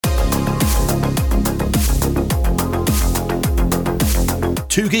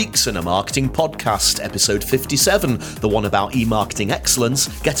Two Geeks and a Marketing Podcast, episode 57, the one about e-marketing excellence,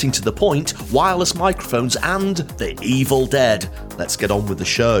 getting to the point, wireless microphones, and the Evil Dead. Let's get on with the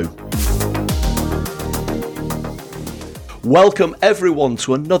show. Welcome everyone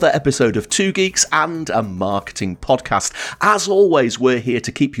to another episode of Two Geeks and a Marketing Podcast. As always, we're here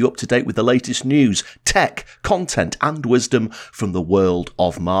to keep you up to date with the latest news, tech, content and wisdom from the world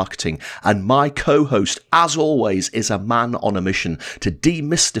of marketing. And my co-host, as always, is a man on a mission to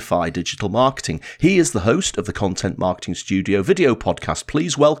demystify digital marketing. He is the host of the Content Marketing Studio video podcast.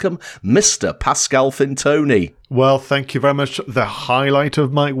 Please welcome Mr. Pascal Fintoni. Well, thank you very much. The highlight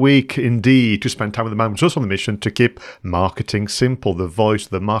of my week, indeed, to spend time with the man who's also on the mission to keep marketing simple, the voice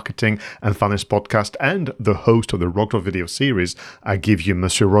of the marketing and finance podcast, and the host of the Rockdog video series. I give you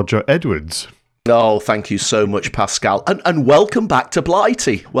Monsieur Roger Edwards. Oh, thank you so much, Pascal. And welcome back to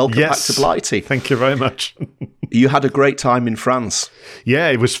Blighty. Back to Blighty. Thank you very much. You had a great time in France. Yeah,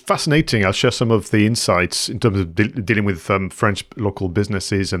 it was fascinating. I'll share some of the insights in terms of dealing with French local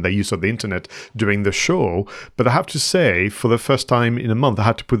businesses and their use of the internet during the show. But I have to say, for the first time in a month, I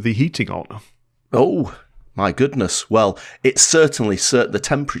had to put the heating on. Oh, my goodness. Well, the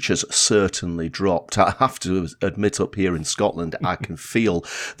temperatures certainly dropped. I have to admit, up here in Scotland, I can feel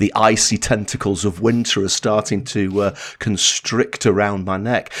the icy tentacles of winter are starting to constrict around my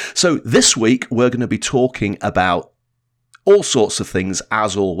neck. So this week, we're going to be talking about all sorts of things,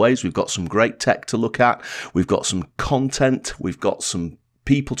 as always. We've got some great tech to look at. We've got some content. We've got some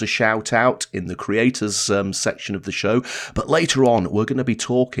people to shout out in the creators section of the show. But later on, we're going to be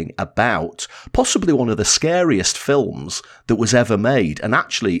talking about possibly one of the scariest films that was ever made, and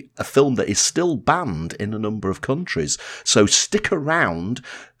actually a film that is still banned in a number of countries. So stick around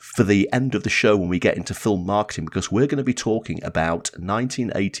for the end of the show when we get into film marketing, because we're going to be talking about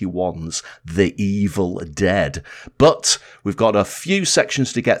 1981's The Evil Dead. But we've got a few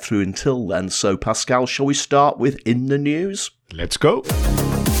sections to get through until then. So Pascal, shall we start with In the News? Let's go.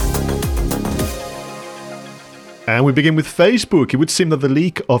 And we begin with Facebook. It would seem that the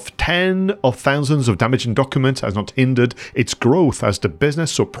leak of 10 of thousands of damaging documents has not hindered its growth as the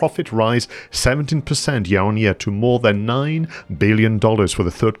business saw profit rise 17% year on year to more than $9 billion for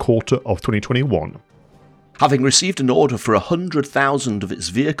the third quarter of 2021. Having received an order for 100,000 of its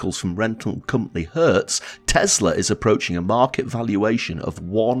vehicles from rental company Hertz, Tesla is approaching a market valuation of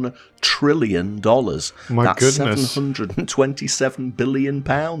 $1 trillion. That's goodness. £727 billion.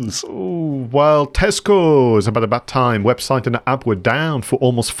 Oh, while Tesco's about that time website and app were down for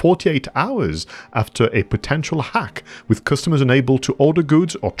almost 48 hours after a potential hack, with customers unable to order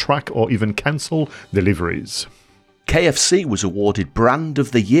goods or track or even cancel deliveries. KFC was awarded Brand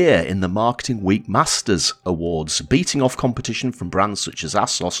of the Year in the Marketing Week Masters Awards, beating off competition from brands such as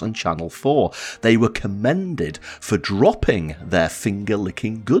ASOS and Channel 4. They were commended for dropping their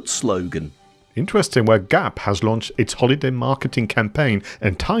finger-licking good slogan. Interesting, where Gap has launched its holiday marketing campaign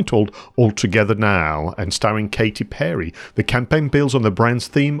entitled All Together Now and starring Katy Perry. The campaign builds on the brand's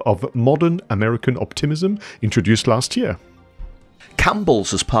theme of modern American optimism introduced last year.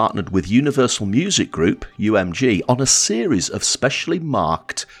 Campbell's has partnered with Universal Music Group, UMG, on a series of specially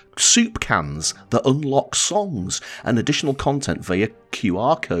marked soup cans that unlock songs and additional content via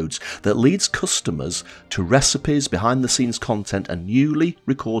QR codes that leads customers to recipes, behind-the-scenes content and newly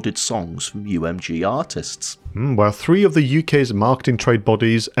recorded songs from UMG artists. Well, 3 of the UK's marketing trade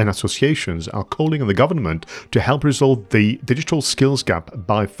bodies and associations are calling on the government to help resolve the digital skills gap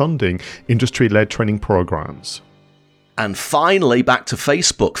by funding industry-led training programs. And finally, back to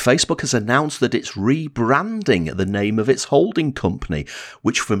Facebook. Facebook has announced that it's rebranding the name of its holding company,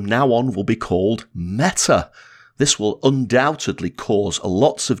 which from now on will be called Meta. This will undoubtedly cause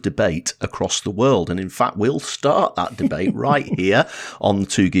lots of debate across the world. And in fact, we'll start that debate right here on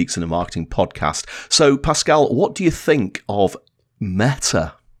Two Geeks and a Marketing Podcast. So, Pascal, what do you think of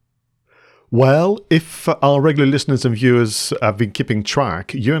Meta? Well, if our regular listeners and viewers have been keeping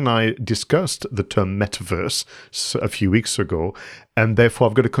track, you and I discussed the term metaverse a few weeks ago, and therefore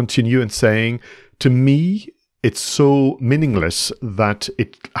I've got to continue in saying, to me, it's so meaningless that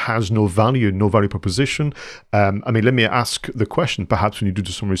it has no value proposition. Let me ask the question, perhaps when you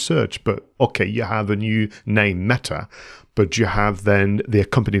do some research, but okay, you have a new name, Meta, but you have then the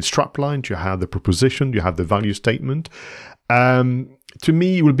accompanied strapline, you have the proposition, you have the value statement. To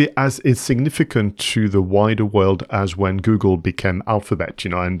me, it will be as insignificant to the wider world as when Google became Alphabet,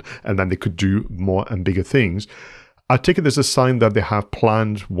 and then they could do more and bigger things. I take it as a sign that they have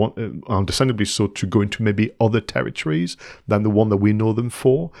planned, understandably so, to go into maybe other territories than the one that we know them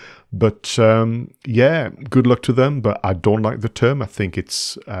for. But good luck to them. But I don't like the term. I think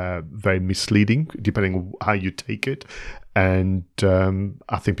it's very misleading, depending on how you take it. and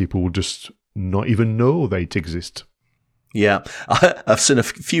I think people will just not even know that it exists. Yeah, I've seen a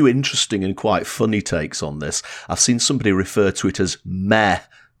few interesting and quite funny takes on this. I've seen somebody refer to it as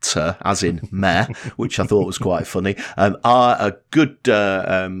meta, as in meh, which I thought was quite funny. A good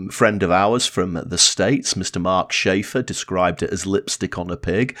friend of ours from the States, Mr. Mark Schaefer, described it as lipstick on a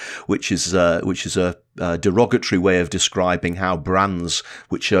pig, which is a derogatory way of describing how brands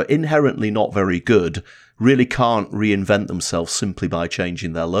which are inherently not very good really can't reinvent themselves simply by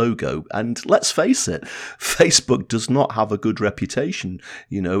changing their logo. And let's face it, Facebook does not have a good reputation.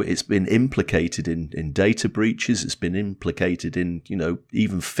 You know, it's been implicated in data breaches. It's been implicated in, you know,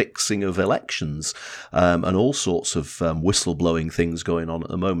 even fixing of elections, and all sorts of whistleblowing things going on at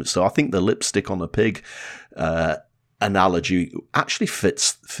the moment. So I think the lipstick on a pig analogy actually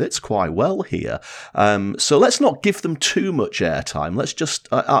fits quite well here. So let's not give them too much airtime. Let's just,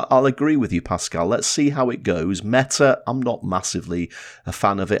 I'll agree with you, Pascal. Let's see how it goes. Meta, I'm not massively a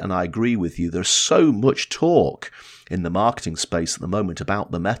fan of it, and I agree with you. There's so much talk in the marketing space at the moment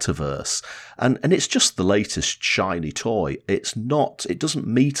about the metaverse, and it's just the latest shiny toy. It doesn't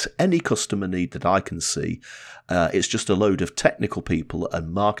meet any customer need that I can see. It's just a load of technical people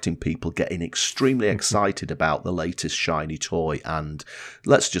and marketing people getting extremely excited about the latest shiny toy, and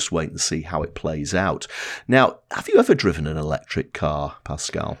let's just wait and see how it plays out. Now, have you ever driven an electric car,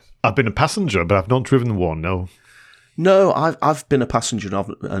 Pascal? I've been a passenger, but I've not driven one, no. No, I've been a passenger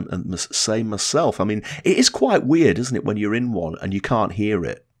and same myself. I mean, it is quite weird, isn't it, when you're in one and you can't hear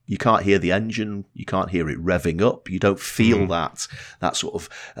it. You can't hear the engine. You can't hear it revving up. You don't feel that sort of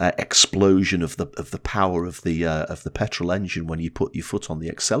explosion of the power of the petrol engine when you put your foot on the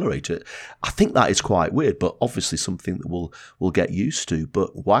accelerator. I think that is quite weird, but obviously something that we'll get used to.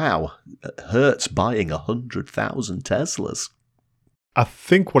 But wow, Hertz buying 100,000 Teslas. I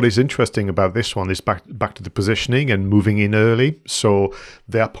think what is interesting about this one is back to the positioning and moving in early. So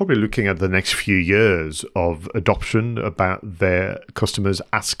they are probably looking at the next few years of adoption about their customers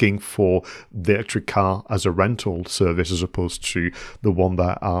asking for the electric car as a rental service as opposed to the one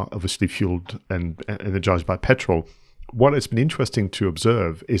that are obviously fueled and energized by petrol. What has been interesting to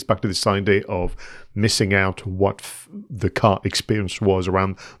observe is back to this idea of missing out what the car experience was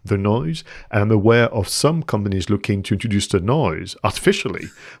around the noise. And I'm aware of some companies looking to introduce the noise artificially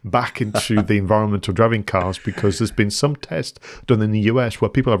back into the environment of driving cars, because there's been some tests done in the US where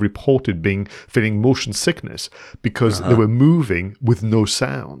people have reported feeling motion sickness because they were moving with no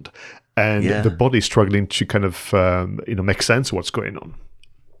sound, and the body struggling to kind of make sense of what's going on.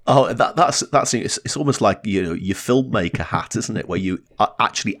 Oh, that's it's almost like, you know, your filmmaker hat, isn't it? Where you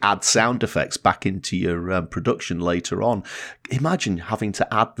actually add sound effects back into your production later on. Imagine having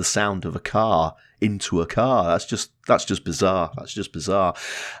to add the sound of a car into a car. That's just bizarre. That's just bizarre.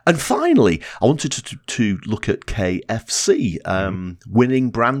 And finally, I wanted to look at KFC, winning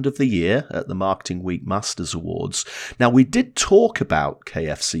Brand of the Year at the Marketing Week Masters Awards. Now, we did talk about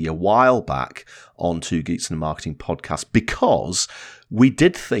KFC a while back on Two Geeks in a Marketing podcast, because we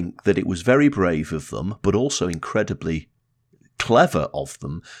did think that it was very brave of them, but also incredibly clever of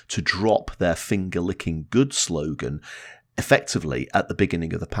them to drop their finger-licking good slogan effectively at the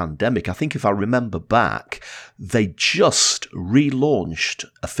beginning of the pandemic. I think if I remember back, they just relaunched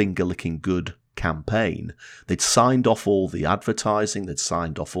a finger-licking good campaign. They'd signed off all the advertising, they'd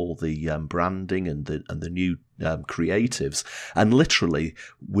signed off all the branding and the new creatives, and literally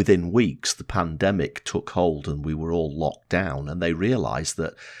within weeks the pandemic took hold and we were all locked down, and they realised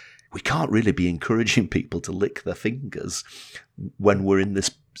that we can't really be encouraging people to lick their fingers when we're in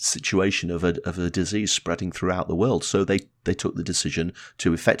this situation of a disease spreading throughout the world. So they took the decision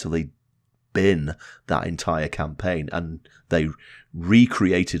to effectively bin that entire campaign, and they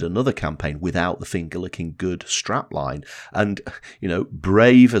recreated another campaign without the finger-licking good strapline. And, you know,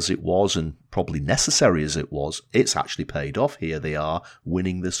 brave as it was and probably necessary as it was, it's actually paid off. Here they are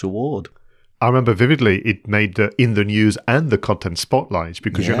winning this award. I remember vividly it made in the news and the content spotlights,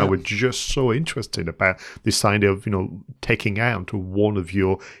 because you and I were just so interested about this idea of, you know, taking out one of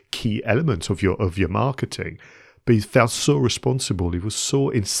your key elements of your marketing. But it felt so responsible. It was so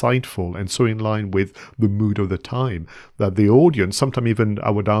insightful and so in line with the mood of the time that the audience, sometimes even,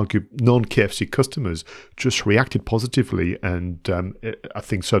 I would argue, non-KFC customers, just reacted positively, and I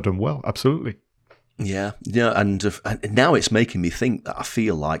think served them well. Absolutely. Yeah, and now it's making me think that I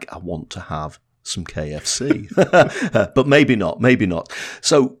feel like I want to have some KFC, but maybe not.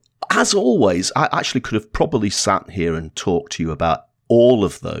 So, as always, I actually could have probably sat here and talked to you about all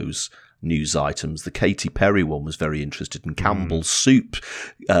of those news items. The Katy Perry one was very interested in Campbell's soup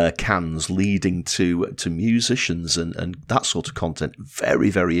cans leading to musicians and that sort of content. Very,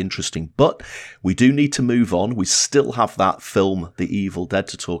 very interesting. But we do need to move on. We still have that film, The Evil Dead,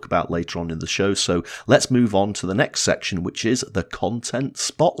 to talk about later on in the show. So let's move on to the next section, which is the content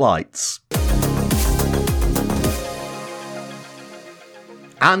spotlights.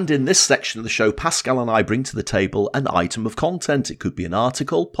 And in this section of the show, Pascal and I bring to the table an item of content. It could be an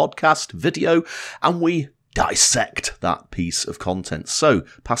article, podcast, video, and we dissect that piece of content. So,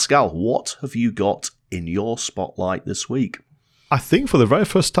 Pascal, what have you got in your spotlight this week? I think for the very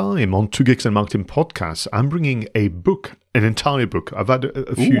first time on Two Geeks and Marketing podcast, I'm bringing a book, an entire book. I've had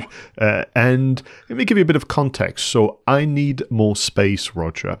a few, and let me give you a bit of context. So I need more space,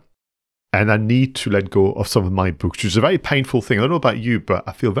 Roger. And I need to let go of some of my books, which is a very painful thing. I don't know about you, but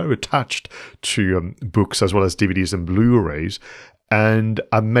I feel very attached to books as well as DVDs and Blu-rays. And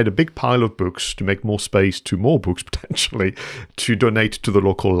I've made a big pile of books to make more space to more books, potentially, to donate to the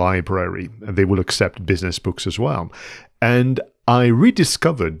local library. And they will accept business books as well. And I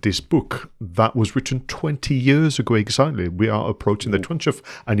rediscovered this book that was written 20 years ago exactly. We are approaching the 20th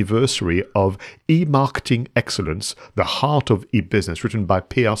anniversary of E-Marketing Excellence, The Heart of E-Business, written by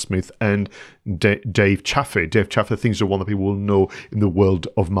P.R. Smith and Dave Chaffee. Dave Chaffee, I think, is one that people will know in the world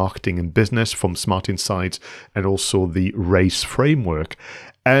of marketing and business from Smart Insights and also the RACE framework.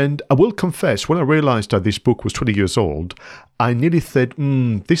 And I will confess, when I realized that this book was 20 years old, I nearly said,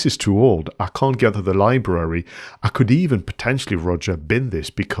 this is too old. I can't get to the library. I could even potentially, Roger, bin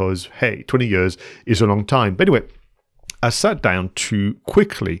this because, hey, 20 years is a long time. But anyway, I sat down to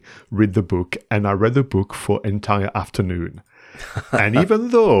quickly read the book, and I read the book for an entire afternoon. And even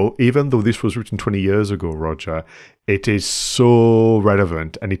though this was written 20 years ago, Roger, it is so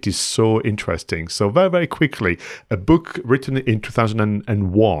relevant and it is so interesting. So very, very quickly, a book written in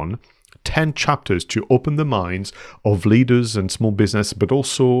 2001, 10 chapters to open the minds of leaders and small business, but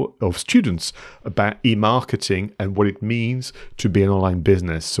also of students about e-marketing and what it means to be an online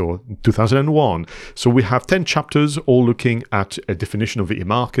business. So 2001. So we have 10 chapters all looking at a definition of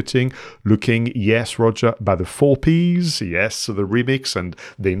e-marketing, looking, yes, Roger, about the 4 Ps, yes, so the remix and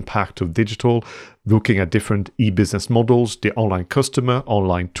the impact of digital, looking at different e-business models, the online customer,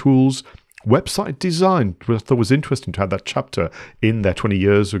 online tools, website design, which I thought was interesting to have that chapter in there 20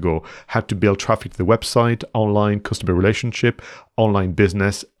 years ago. How to build traffic to the website, online customer relationship, online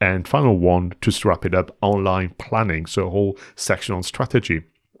business, and final one, to wrap it up, online planning. So a whole section on strategy.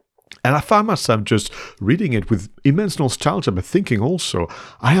 And I found myself just reading it with immense nostalgia, but thinking also,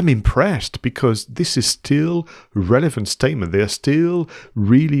 I am impressed because this is still relevant statement. They are still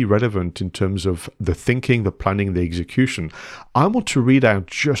really relevant in terms of the thinking, the planning, the execution. I want to read out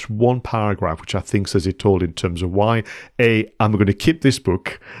just one paragraph, which I think says it all in terms of why, I'm going to keep this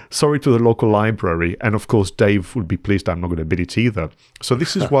book. Sorry to the local library. And of course, Dave would be pleased I'm not going to bid it either. So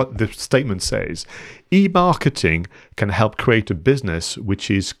this is what the statement says. E-marketing can help create a business which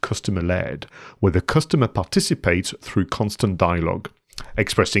is customer-led, where the customer participates through constant dialogue,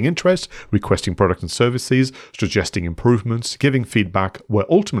 expressing interest, requesting products and services, suggesting improvements, giving feedback, where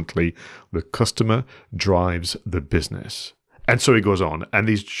ultimately the customer drives the business. And so it goes on. And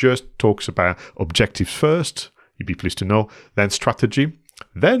he just talks about objectives first, you'd be pleased to know, then strategy,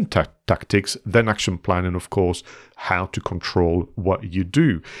 then tactics, then action plan, and of course, how to control what you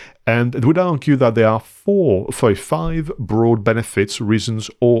do. And it would argue that there are 5 broad benefits, reasons,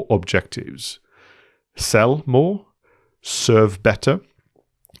 or objectives. Sell more, serve better,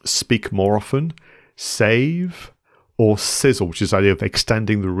 speak more often, save, or sizzle, which is the idea of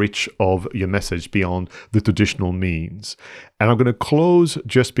extending the reach of your message beyond the traditional means. And I'm going to close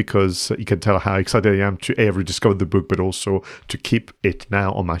just because you can tell how excited I am to ever discover the book, but also to keep it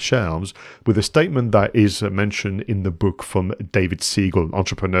now on my shelves, with a statement that is mentioned in the book from David Siegel,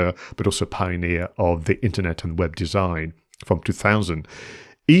 entrepreneur, but also pioneer of the internet and web design from 2000.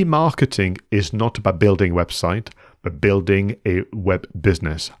 E-marketing is not about building a website, but building a web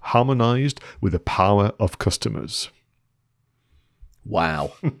business, harmonized with the power of customers.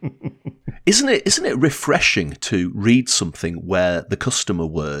 Wow. Isn't it refreshing to read something where the customer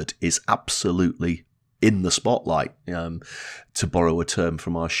word is absolutely in the spotlight, to borrow a term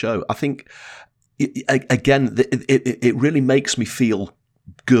from our show? I think, again, it really makes me feel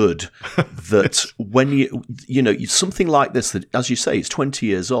good that when you know, something like this, that, as you say, it's 20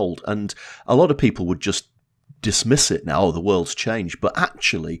 years old, and a lot of people would just dismiss it now, the world's changed. But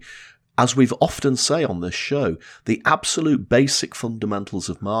actually, as we've often say on this show, the absolute basic fundamentals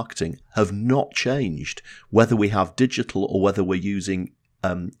of marketing have not changed, whether we have digital or whether we're using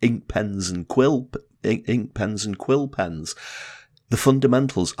ink pens and quill pens. The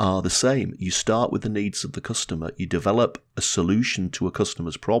fundamentals are the same. You start with the needs of the customer, you develop a solution to a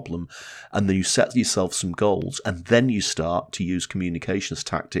customer's problem, and then you set yourself some goals, and then you start to use communications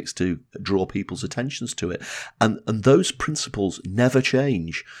tactics to draw people's attentions to it. And those principles never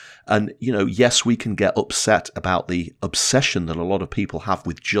change. And, yes, we can get upset about the obsession that a lot of people have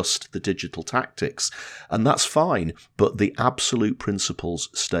with just the digital tactics, and that's fine, but the absolute principles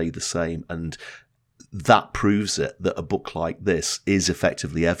stay the same. And that proves it, that a book like this is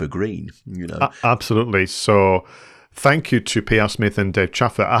effectively evergreen, Absolutely. So thank you to P.R. Smith and Dave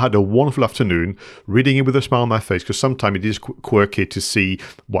Chaffler. I had a wonderful afternoon reading it with a smile on my face, because sometimes it is quirky to see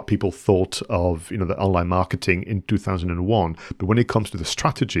what people thought of, the online marketing in 2001. But when it comes to the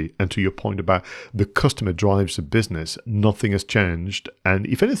strategy and to your point about the customer drives the business, nothing has changed. And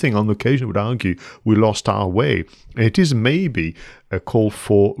if anything, on occasion, I would argue we lost our way. And it is maybe a call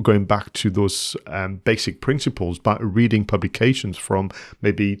for going back to those basic principles by reading publications from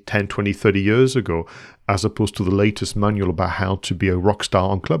maybe 10, 20, 30 years ago, as opposed to the latest manual about how to be a rock star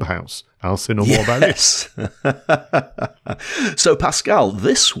on Clubhouse. I'll say no more about it. So, Pascal,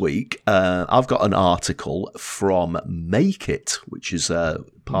 this week I've got an article from Make It, which is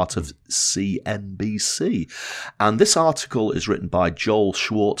part of CNBC. And this article is written by Joel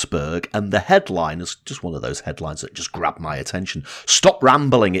Schwartzberg, and the headline is just one of those headlines that just grabbed my attention. Stop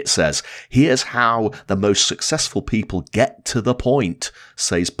rambling, it says. Here's how the most successful people get to the point,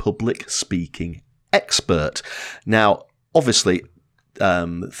 says public speaking expert. Now, obviously,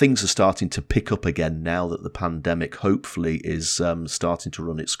 things are starting to pick up again now that the pandemic hopefully is starting to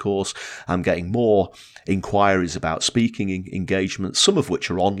run its course. I'm getting more inquiries about speaking engagements, some of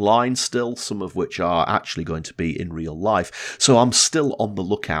which are online still, some of which are actually going to be in real life. So I'm still on the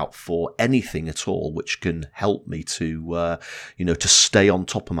lookout for anything at all which can help me to, to stay on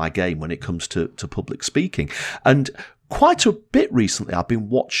top of my game when it comes to public speaking. And quite a bit recently, I've been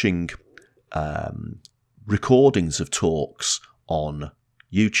watching recordings of talks on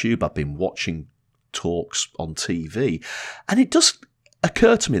YouTube. I've been watching talks on TV, and it does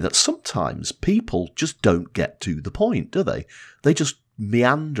occur to me that sometimes people just don't get to the point, do they? They just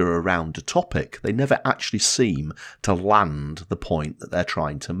meander around a topic. They never actually seem to land the point that they're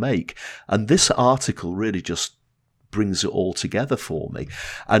trying to make. And this article really just brings it all together for me.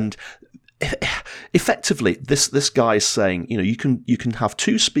 And effectively, this guy is saying, you can have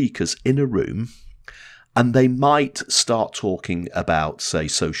two speakers in a room, and they might start talking about, say,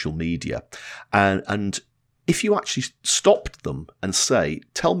 social media. And if you actually stopped them and say,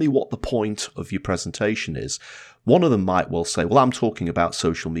 tell me what the point of your presentation is, one of them might well say, well, I'm talking about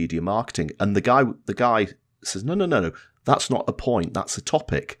social media marketing. And the guy says, no, that's not a point, that's a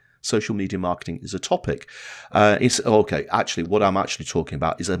topic. Social media marketing is a topic. It's okay. Actually, what I'm actually talking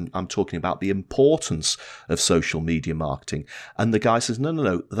about is I'm talking about the importance of social media marketing. And the guy says,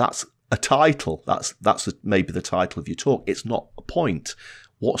 no, that's a title. That's maybe the title of your talk. It's not a point.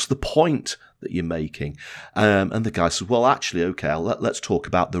 What's the point that you're making? And the guy says, well, actually, okay, let's talk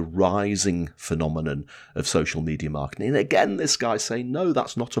about the rising phenomenon of social media marketing. And again, this guy's saying, no,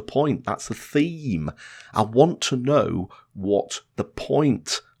 that's not a point. That's a theme. I want to know what the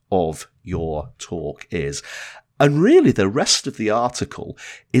point of your talk is. And really, the rest of the article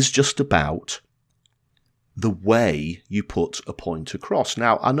is just about the way you put a point across.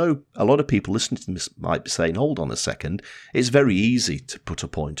 Now, I know a lot of people listening to this might be saying, hold on a second, it's very easy to put a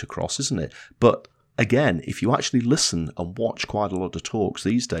point across, isn't it? But again, if you actually listen and watch quite a lot of talks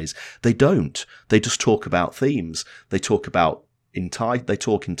these days, they don't. They just talk about themes. They talk about they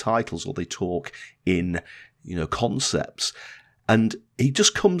talk in titles, or they talk in, concepts. And he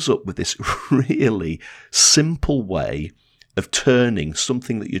just comes up with this really simple way of turning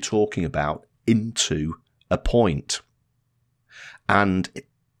something that you're talking about into a point. And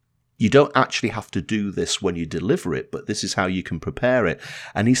you don't actually have to do this when you deliver it, but this is how you can prepare it.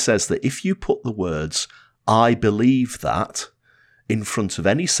 And he says that if you put the words, I believe that, in front of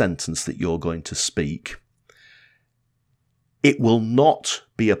any sentence that you're going to speak, it will not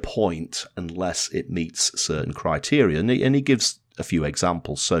be a point unless it meets certain criteria. And he gives a few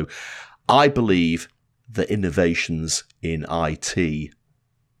examples. So, I believe that innovations in IT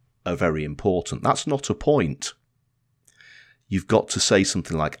are very important. That's not a point. You've got to say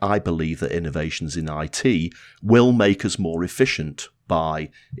something like, I believe that innovations in IT will make us more efficient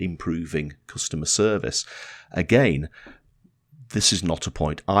by improving customer service. Again, this is not a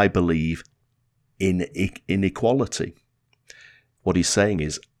point. I believe in inequality. What he's saying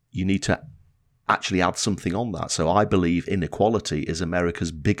is you need to actually add something on that. So I believe inequality is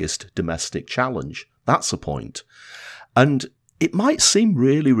America's biggest domestic challenge. That's a point. And It might seem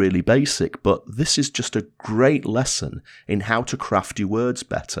really, really basic, but this is just a great lesson in how to craft your words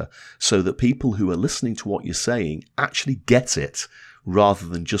better so that people who are listening to what you're saying actually get it rather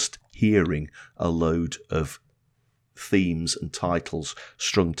than just hearing a load of themes and titles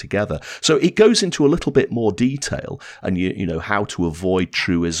strung together. So it goes into a little bit more detail, and you know how to avoid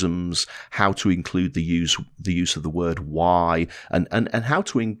truisms, how to include the use of the word why, and how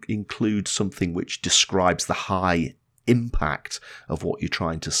to include something which describes the high impact of what you're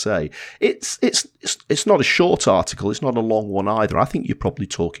trying to say. It's not a short article, it's not a long one either. I think you're probably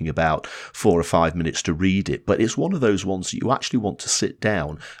talking about 4 or 5 minutes to read it, but it's one of those ones that you actually want to sit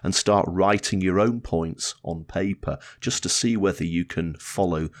down and start writing your own points on paper just to see whether you can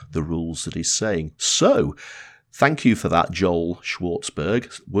follow the rules that he's saying. So thank you for that, Joel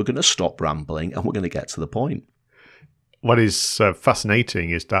Schwartzberg. We're going to stop rambling and we're going to get to the point. What is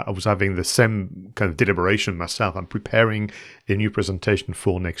fascinating is that I was having the same kind of deliberation myself. I'm preparing a new presentation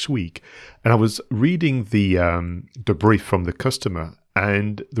for next week, and I was reading the brief from the customer.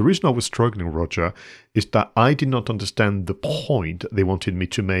 And the reason I was struggling, Roger, is that I did not understand the point they wanted me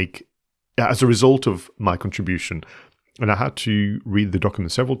to make as a result of my contribution. And I had to read the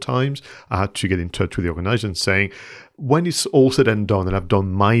document several times. I had to get in touch with the organization saying, when it's all said and done and I've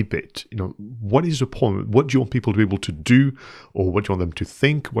done my bit, you know, what is the point? What do you want people to be able to do? Or what do you want them to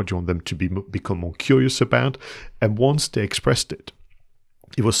think? What do you want them to become more curious about? And once they expressed it,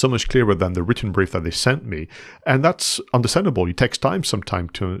 it was so much clearer than the written brief that they sent me. And that's understandable. It takes time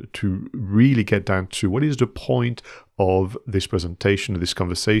sometimes to really get down to what is the point of this presentation, this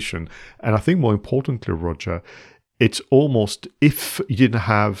conversation. And I think more importantly, Roger, it's almost, if you didn't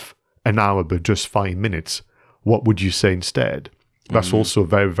have an hour but just 5 minutes, what would you say instead? That's also a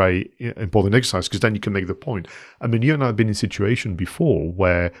very, very important exercise, because then you can make the point. I mean, you and I have been in a situation before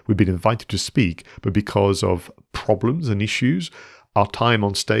where we've been invited to speak, but because of problems and issues, our time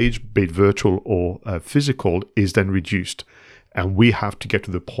on stage, be it virtual or physical, is then reduced. And we have to get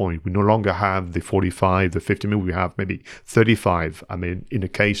to the point. We no longer have the 45, the 50 minutes. We have maybe 35. I mean, in a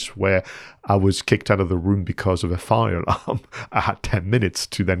case where I was kicked out of the room because of a fire alarm, I had 10 minutes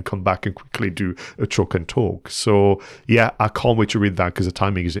to then come back and quickly do a chalk and talk. So, yeah, I can't wait to read that because the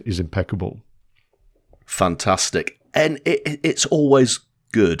timing is impeccable. Fantastic. And it's always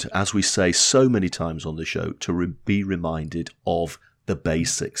good, as we say so many times on the show, to be reminded of the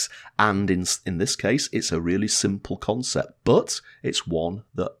basics. And in this case, it's a really simple concept, but it's one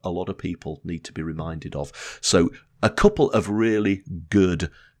that a lot of people need to be reminded of. So a couple of really good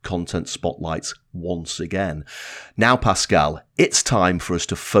content spotlights once again. Now, Pascal, it's time for us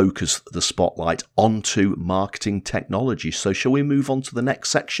to focus the spotlight onto marketing technology. So shall we move on to the next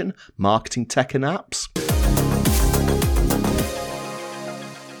section, marketing tech and apps?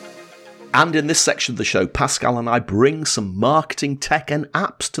 And in this section of the show, Pascal and I bring some marketing tech and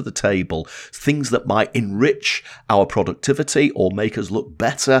apps to the table, things that might enrich our productivity or make us look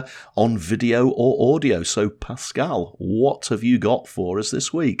better on video or audio. So, Pascal, what have you got for us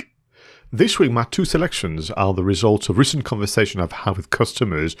this week? This week, my two selections are the results of recent conversation I've had with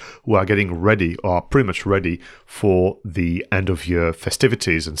customers who are getting ready, or are pretty much ready for the end of year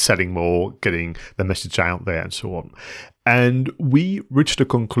festivities and selling more, getting the message out there and so on. And we reached a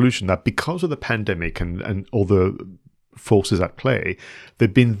conclusion that because of the pandemic and all the forces at play,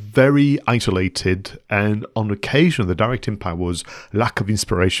 they've been very isolated, and on occasion the direct impact was lack of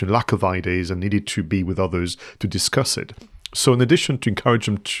inspiration, lack of ideas, and needed to be with others to discuss it. So in addition to encourage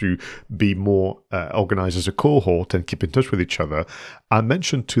them to be more organized as a cohort and keep in touch with each other, I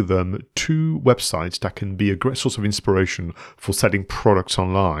mentioned to them two websites that can be a great source of inspiration for selling products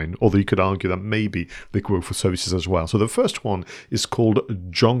online, although you could argue that maybe they could work for services as well. So the first one is called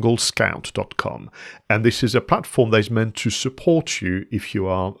junglescout.com. And this is a platform that is meant to support you if you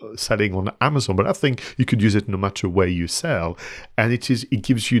are selling on Amazon. But I think you could use it no matter where you sell. And it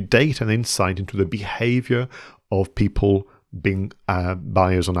gives you data and insight into the behavior of people being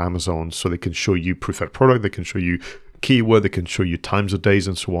buyers on Amazon, so they can show you preferred product, they can show you keyword, they can show you times of days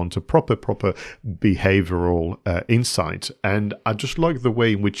and so on. So proper behavioral insight. And I just like the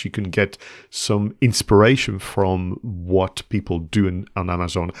way in which you can get some inspiration from what people do on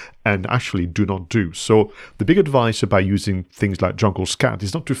Amazon and actually do not do. So the big advice about using things like Jungle Scout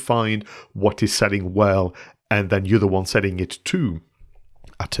is not to find what is selling well and then you're the one selling it too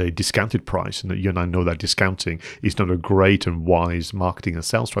at a discounted price. And you and I know that discounting is not a great and wise marketing and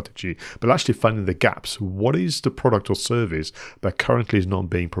sales strategy, but actually finding the gaps. What is the product or service that currently is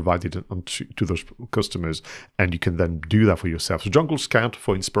not being provided to those customers? And you can then do that for yourself. So Jungle Scout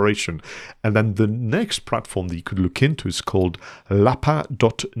for inspiration. And then the next platform that you could look into is called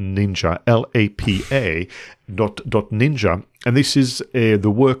Lapa.ninja, Lapa.ninja. And this is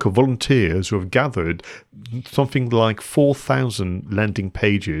the work of volunteers who have gathered something like 4,000 landing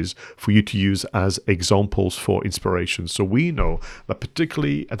pages for you to use as examples for inspiration. So we know that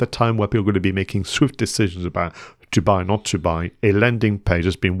particularly at the time where people are going to be making swift decisions about to buy, not to buy, a landing page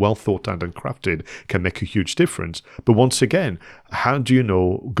that's been well thought out and crafted can make a huge difference. But once again, how do you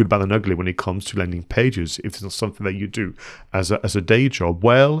know good, bad, and ugly when it comes to landing pages if it's not something that you do as a day job?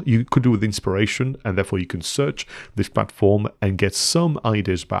 Well, you could do with inspiration, and therefore you can search this platform and get some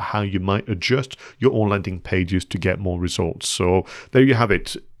ideas about how you might adjust your own landing pages to get more results. So there you have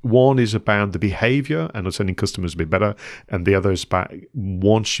it. One is about the behavior and understanding customers a bit better, and the other is about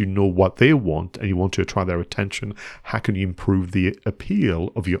once you know what they want and you want to attract their attention, how can you improve the appeal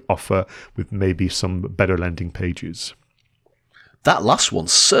of your offer with maybe some better landing pages? That last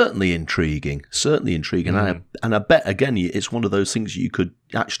one's certainly intriguing. And I bet, again, it's one of those things you could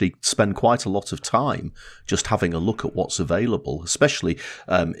actually spend quite a lot of time just having a look at what's available, especially,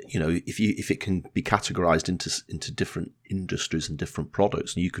 if it can be categorized into different industries and different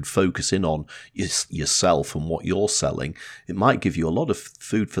products, and you could focus in on yourself and what you're selling. It might give you a lot of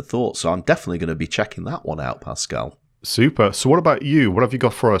food for thought. So I'm definitely going to be checking that one out, Pascal. Super. So what about you? What have you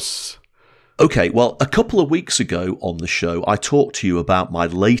got for us? Okay, well, a couple of weeks ago on the show, I talked to you about my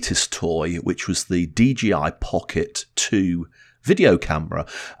latest toy, which was the DJI Pocket 2 video camera.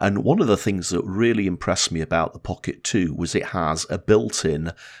 And one of the things that really impressed me about the Pocket 2 was it has a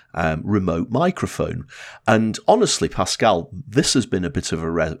built-in remote microphone. And honestly, Pascal, this has been a bit of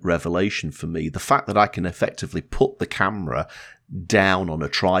a revelation for me. The fact that I can effectively put the camera down on a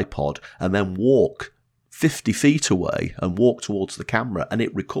tripod and then walk 50 feet away and walk towards the camera, and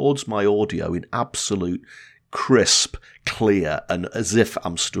it records my audio in absolute crisp, clear, and as if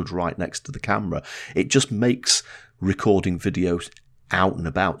I'm stood right next to the camera. It just makes recording videos out and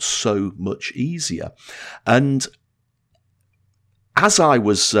about so much easier. And as I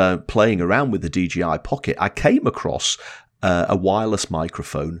was playing around with the DJI Pocket, I came across a wireless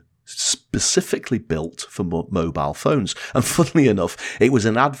microphone specifically built for mobile phones. And funnily enough, it was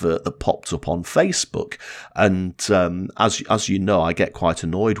an advert that popped up on Facebook. And as you know, I get quite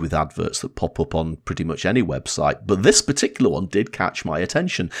annoyed with adverts that pop up on pretty much any website. But this particular one did catch my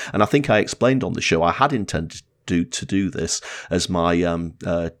attention. And I think I explained on the show I had intended to do this as my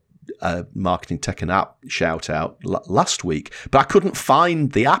marketing tech and app shout out last week, but I couldn't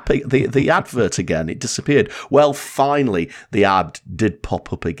find the app, the advert again. It disappeared. Well, finally, the ad did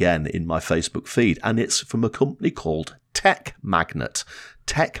pop up again in my Facebook feed, and it's from a company called Tech Magnet.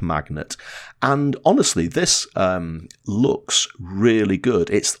 And honestly, this looks really good.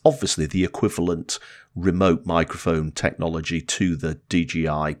 It's obviously the equivalent remote microphone technology to the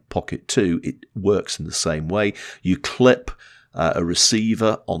DJI Pocket 2. It works in the same way. You clip a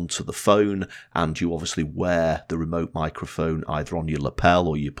receiver onto the phone, and you obviously wear the remote microphone either on your lapel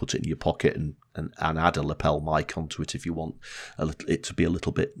or you put it in your pocket and add a lapel mic onto it if you want it to be a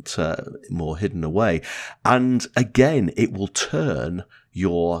little bit more hidden away. And again, it will turn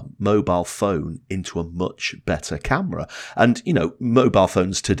your mobile phone into a much better camera. And, you know, mobile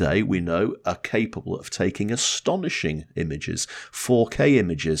phones today, we know, are capable of taking astonishing images, 4K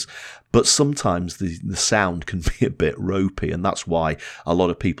images, but sometimes the sound can be a bit ropey, and that's why a lot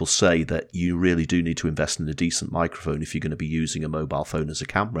of people say that you really do need to invest in a decent microphone if you're going to be using a mobile phone as a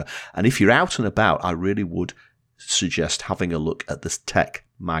camera. And if you're out and about, I really would suggest having a look at this Tech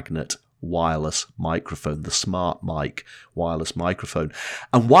Magnet wireless microphone, the Smart Mic wireless microphone.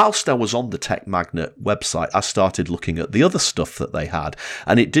 And whilst I was on the Tech Magnet website, I started looking at the other stuff that they had.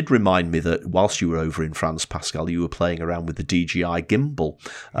 And it did remind me that whilst you were over in France, Pascal, you were playing around with the DJI gimbal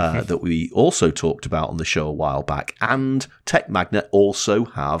that we also talked about on the show a while back. And Tech Magnet also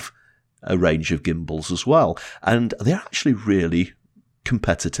have a range of gimbals as well. And they're actually really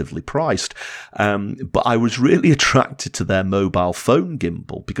competitively priced. But I was really attracted to their mobile phone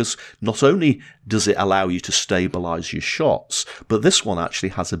gimbal because not only does it allow you to stabilize your shots, but this one actually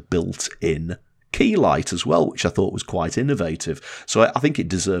has a built-in key light as well, which I thought was quite innovative. So I think it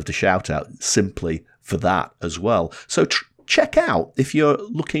deserved a shout out simply for that as well. So check out, if you're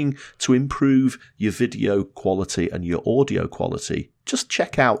looking to improve your video quality and your audio quality, just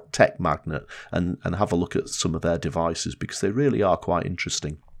check out Tech Magnet and have a look at some of their devices because they really are quite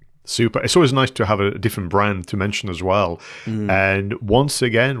interesting. Super. It's always nice to have a different brand to mention as well. And once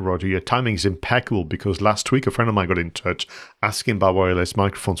again, Roger, your timing is impeccable because last week a friend of mine got in touch asking about wireless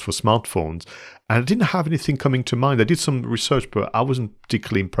microphones for smartphones. And I didn't have anything coming to mind. I did some research, but I wasn't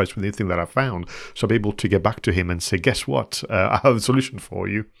particularly impressed with anything that I found. So I'm able to get back to him and say, guess what? I have a solution for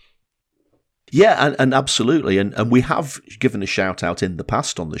you. Yeah, and absolutely. And we have given a shout out in the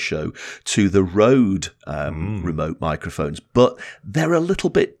past on the show to the Rode remote microphones, but they're a little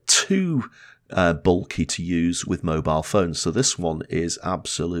bit too bulky to use with mobile phones. So this one is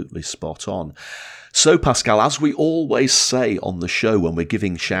absolutely spot on. So, Pascal, as we always say on the show when we're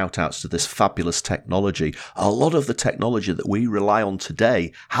giving shout outs to this fabulous technology, a lot of the technology that we rely on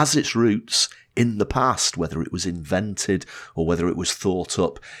today has its roots in the past, whether it was invented or whether it was thought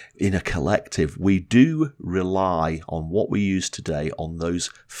up in a collective. We do rely on what we use today on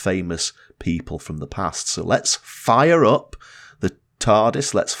those famous people from the past. So let's fire up the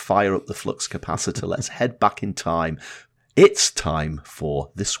TARDIS, let's fire up the flux capacitor, let's head back in time. It's time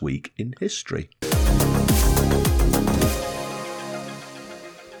for This Week in History.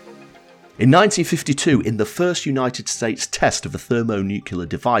 In 1952, in the first United States test of a thermonuclear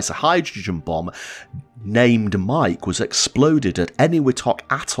device, a hydrogen bomb named Mike was exploded at Eniwetok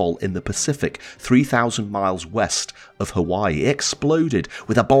Atoll in the Pacific, 3,000 miles west of Hawaii. It exploded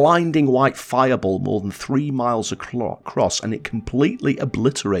with a blinding white fireball more than 3 miles across, and it completely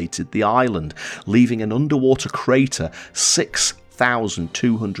obliterated the island, leaving an underwater crater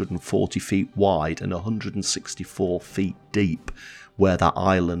 6,240 feet wide and 164 feet deep, where that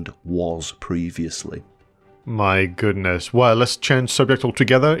island was previously. My goodness. Well, let's change subject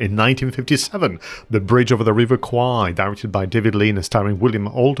altogether. In 1957, The Bridge Over the River Kwai, directed by David Lean and starring William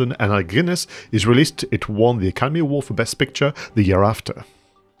Holden and Alec Guinness, is released. It won the Academy Award for Best Picture the year after.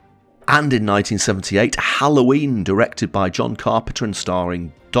 And in 1978, Halloween, directed by John Carpenter and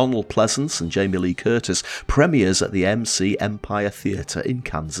starring Donald Pleasence and Jamie Lee Curtis, premieres at the MC Empire Theatre in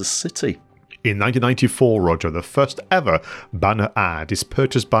Kansas City. In 1994, Roger, the first ever banner ad is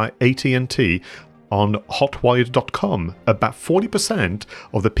purchased by AT&T on hotwired.com. About 40%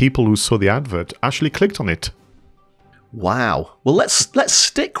 of the people who saw the advert actually clicked on it. Wow. Well, let's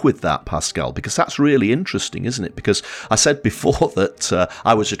stick with that, Pascal, because that's really interesting, isn't it? Because I said before that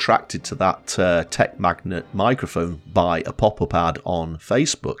I was attracted to that Tech Magnet microphone by a pop-up ad on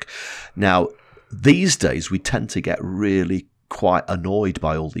Facebook. Now, these days we tend to get really quite annoyed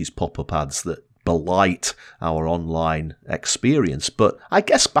by all these pop-up ads that blight our online experience. But I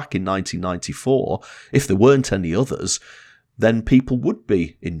guess back in 1994, if there weren't any others, then people would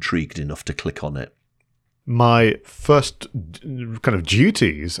be intrigued enough to click on it. My first kind of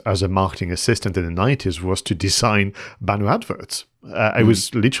duties as a marketing assistant in the 90s was to design banner adverts. I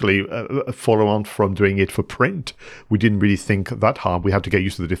was literally a follow-on from doing it for print. We didn't really think that hard. We had to get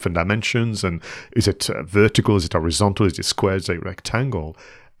used to the different dimensions, and is it vertical, is it horizontal, is it square, is it rectangle?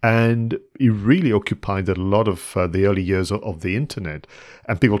 And it really occupied a lot of the early years of the internet.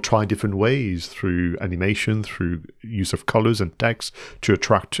 And people tried different ways through animation, through use of colors and text to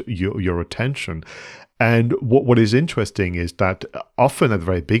attract your attention. And what is interesting is that often at the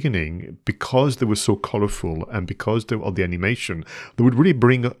very beginning, because they were so colorful and because of the animation, they would really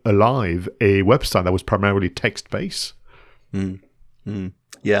bring alive a website that was primarily text-based.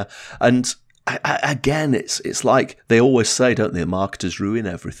 Yeah. And again, it's like they always say, don't they? Marketers ruin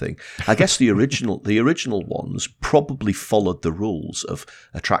everything. I guess the original ones probably followed the rules of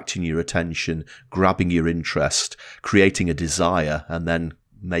attracting your attention, grabbing your interest, creating a desire, and then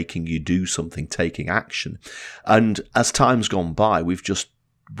making you do something, taking action. And as time's gone by, we've just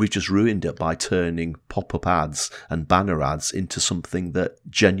ruined it by turning pop-up ads and banner ads into something that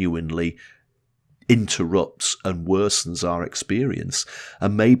genuinely interrupts and worsens our experience.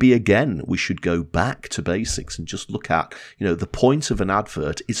 And maybe again we should go back to basics and just look at, the point of an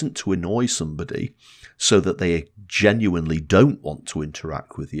advert isn't to annoy somebody so that they genuinely don't want to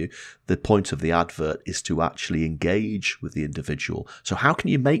interact with you. The point of the advert is to actually engage with the individual. So how can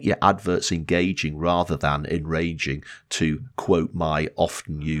you make your adverts engaging rather than enraging, to quote my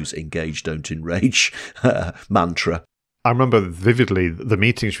often used engage, don't enrage mantra? I remember vividly the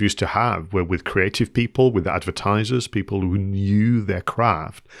meetings we used to have were with creative people, with advertisers, people who knew their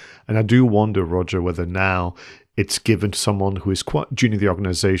craft. And I do wonder, Roger, whether now it's given to someone who is quite junior in the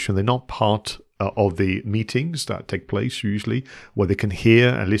organization. They're not part of the meetings that take place usually, where they can hear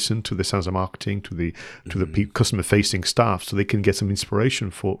and listen to the sounds of marketing, to the customer facing staff, so they can get some inspiration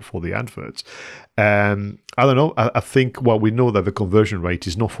for the adverts. I don't know. I think, we know that the conversion rate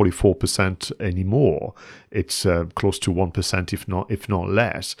is not 44% anymore. It's close to 1%, if not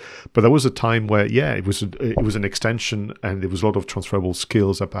less. But there was a time where, it was an extension, and there was a lot of transferable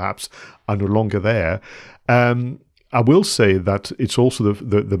skills that perhaps are no longer there. I will say that it's also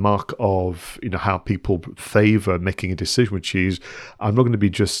the mark of how people favor making a decision, which is I'm not going to be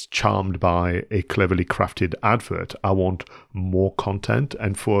just charmed by a cleverly crafted advert. I want more content.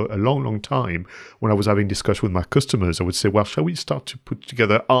 And for a long, long time, when I was having discussion with my customers, I would say, well, shall we start to put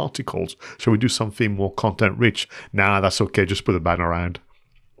together articles? Shall we do something more content rich? Nah, that's okay. Just put a banner around.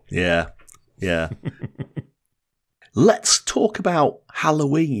 Yeah. Let's talk about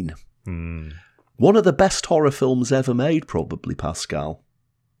Halloween. One of the best horror films ever made, probably, Pascal.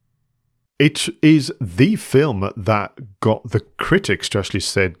 It is the film that got the critics to actually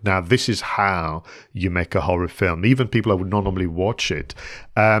said, now this is how you make a horror film. Even people that would not normally watch it.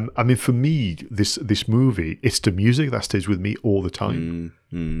 For me, this movie, it's the music that stays with me all the time.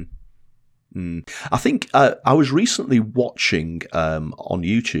 I think I was recently watching on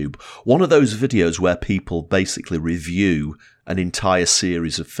YouTube one of those videos where people basically review an entire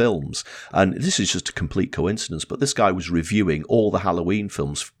series of films. And this is just a complete coincidence, but this guy was reviewing all the Halloween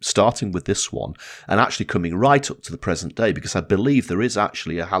films, starting with this one, and actually coming right up to the present day, because I believe there is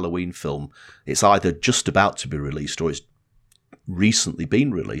actually a Halloween film. It's either just about to be released or it's recently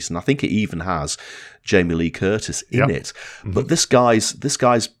been released. And I think it even has Jamie Lee Curtis in it. Mm-hmm. But this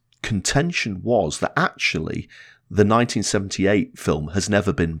guy's contention was that actually the 1978 film has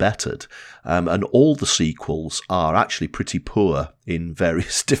never been bettered, and all the sequels are actually pretty poor in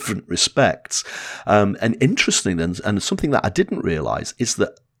various different respects. And interesting, and something that I didn't realise, is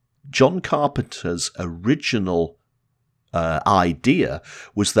that John Carpenter's original idea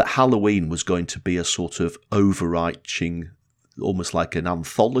was that Halloween was going to be a sort of overarching, almost like an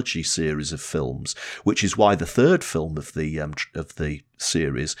anthology series of films, which is why the third film of the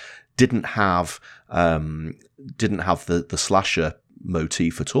series didn't have the slasher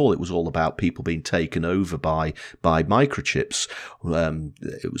motif at all. It was all about people being taken over by microchips.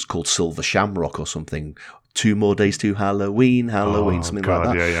 It was called Silver Shamrock or something. 2 more days to Halloween, something God,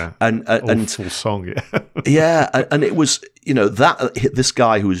 like that. Yeah. And full song, yeah. Yeah, and it was, that this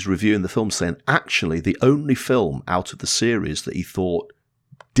guy who was reviewing the film saying actually the only film out of the series that he thought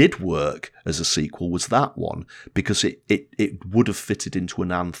did work as a sequel was that one, because it would have fitted into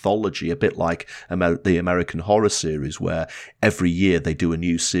an anthology, a bit like the American Horror series, where every year they do a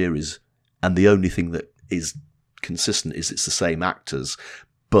new series and the only thing that is consistent is it's the same actors,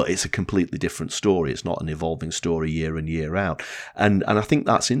 but it's a completely different story. It's not an evolving story year in, year out. And I think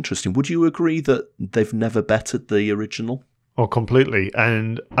that's interesting. Would you agree that they've never bettered the original? Oh, completely.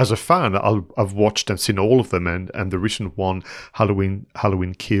 And as a fan, I've watched and seen all of them, and the recent one, Halloween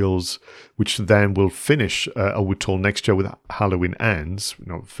Kills, which then will finish, we're told, next year with Halloween Ends,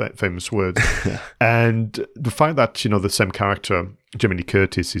 famous words. And the fact that, the same character, Jamie Lee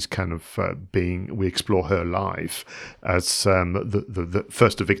Curtis, is kind of we explore her life as the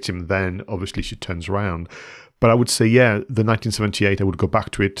first victim, then obviously she turns around. But I would say, the 1978, I would go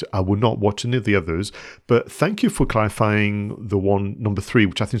back to it. I would not watch any of the others. But thank you for clarifying the one, number 3,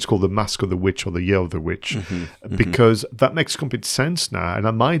 which I think is called The Mask of the Witch or The Year of the Witch, because that makes complete sense now. And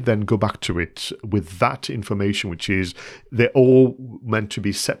I might then go back to it with that information, which is they're all meant to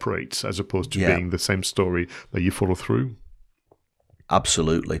be separate as opposed to being the same story that you follow through.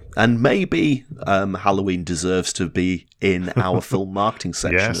 Absolutely. And maybe Halloween deserves to be in our film marketing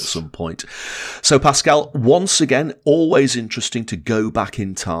section at some point. So, Pascal, once again, always interesting to go back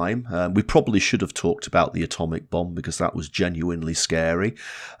in time. We probably should have talked about the atomic bomb because that was genuinely scary.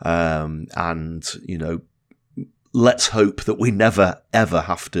 Let's hope that we never, ever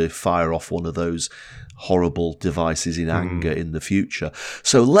have to fire off one of those horrible devices in anger in the future.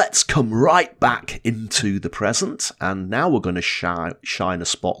 So let's come right back into the present, and now we're going to shine a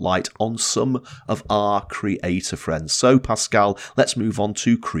spotlight on some of our creator friends. So, Pascal, let's move on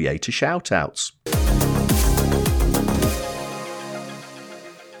to creator shout-outs.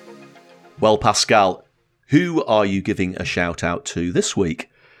 Well, Pascal, who are you giving a shout-out to this week?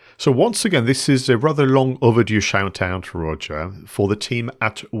 So once again, this is a rather long overdue shout-out, Roger, for the team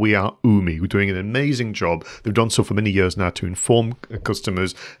at We Are Umi, who are doing an amazing job. They've done so for many years now to inform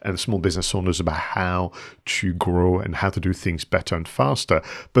customers and small business owners about how to grow and how to do things better and faster.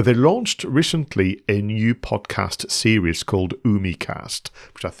 But they launched recently a new podcast series called UmiCast,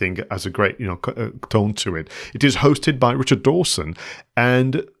 which I think has a great tone to it. It is hosted by Richard Dawson,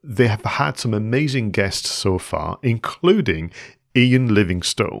 and they have had some amazing guests so far, including Ian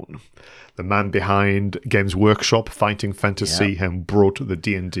Livingstone, the man behind Games Workshop, Fighting Fantasy, and brought the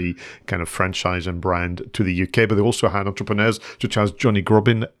D&D kind of franchise and brand to the UK. But they also had entrepreneurs such as Johnny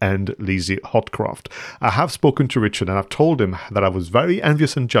Grobin and Lizzie Hotcroft. I have spoken to Richard, and I've told him that I was very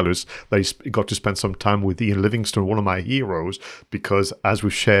envious and jealous that he got to spend some time with Ian Livingstone, one of my heroes, because as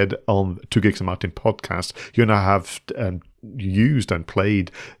we've shared on Two Geeks and Martin podcast, you and I have used and played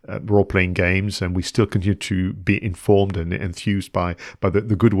role-playing games, and we still continue to be informed and enthused by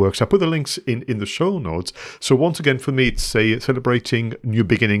the good works. I put the links in the show notes. So once again, for me, it's celebrating new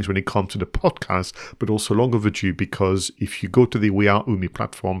beginnings when it comes to the podcast, but also long overdue, because if you go to the We Are Umi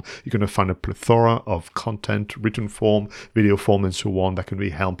platform, you're going to find a plethora of content, written form, video form, and so on, that can really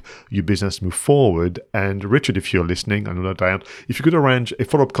help your business move forward. And Richard, if you're listening, I know no doubt, if you could arrange a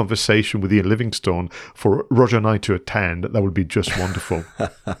follow-up conversation with Ian Livingstone for Roger and I to attend, that would be just wonderful.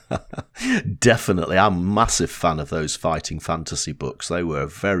 Definitely. I'm a massive fan of those fighting fantasy books. They were a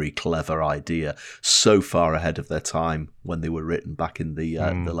very clever idea, so far ahead of their time when they were written back in the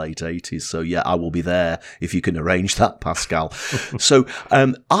late 80s. So yeah, I will be there if you can arrange that, Pascal. So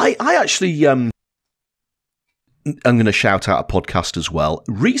I actually... I'm going to shout out a podcast as well.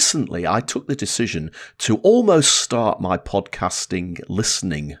 Recently, I took the decision to almost start my podcasting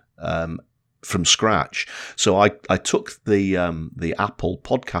listening from scratch. So I took the Apple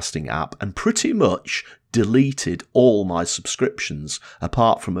podcasting app and pretty much deleted all my subscriptions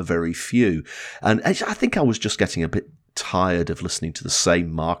apart from a very few. And I think I was just getting a bit tired of listening to the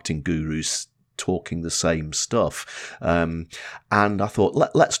same marketing gurus talking the same stuff. And I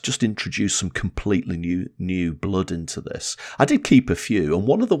thought, let's just introduce some completely new blood into this. I did keep a few, and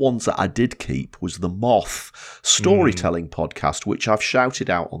one of the ones that I did keep was the Moth storytelling podcast, which I've shouted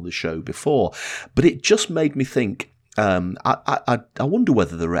out on the show before. But it just made me think, I wonder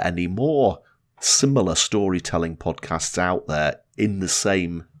whether there are any more similar storytelling podcasts out there in the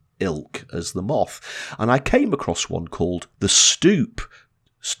same ilk as the Moth. And I came across one called The Stoop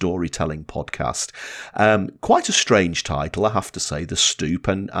storytelling podcast. Quite a strange title, I have to say, The Stoop,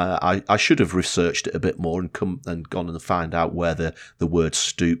 and I should have researched it a bit more and gone and found out where the word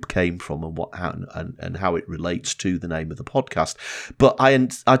stoop came from and how it relates to the name of the podcast. But I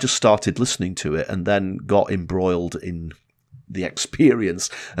just started listening to it and then got embroiled in the experience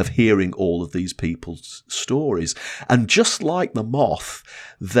of hearing all of these people's stories. And just like the Moth,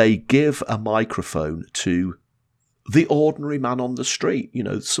 they give a microphone to the ordinary man on the street. You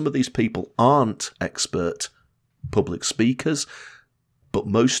know, some of these people aren't expert public speakers, but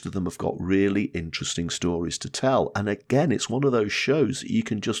most of them have got really interesting stories to tell. And again, it's one of those shows that you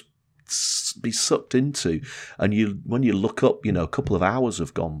can just be sucked into, and when you look up, a couple of hours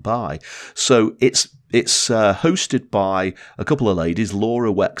have gone by. So it's hosted by a couple of ladies,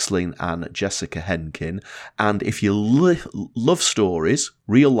 Laura Wexling and Jessica Henkin. And if you love stories,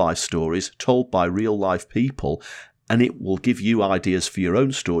 real life stories told by real life people, and it will give you ideas for your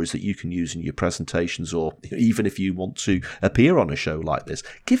own stories that you can use in your presentations, or even if you want to appear on a show like this,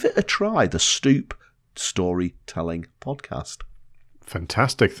 give it a try. The Stoop Storytelling Podcast.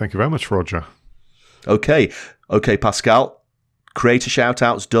 Fantastic. Thank you very much, Roger. Okay, Pascal. Creator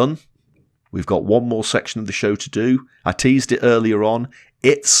shout-outs done. We've got one more section of the show to do. I teased it earlier on.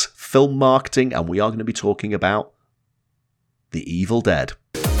 It's film marketing, and we are going to be talking about The Evil Dead.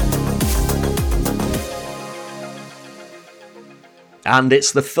 And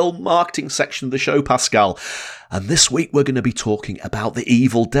it's the film marketing section of the show, Pascal. And this week we're going to be talking about The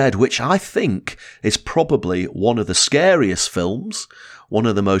Evil Dead, which I think is probably one of the scariest films, one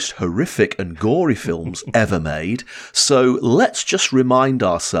of the most horrific and gory films ever made. So let's just remind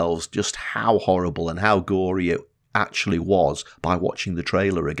ourselves just how horrible and how gory it actually was by watching the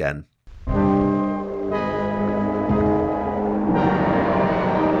trailer again.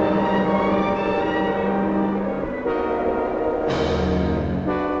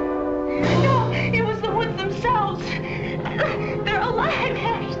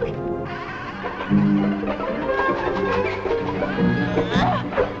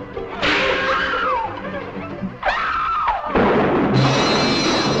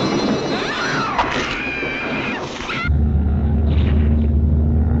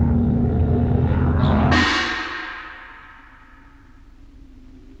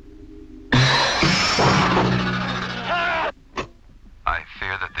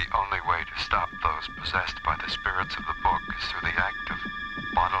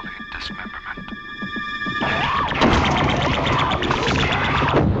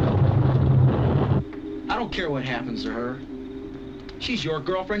 She's your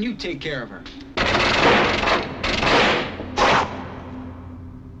girlfriend. You take care of her.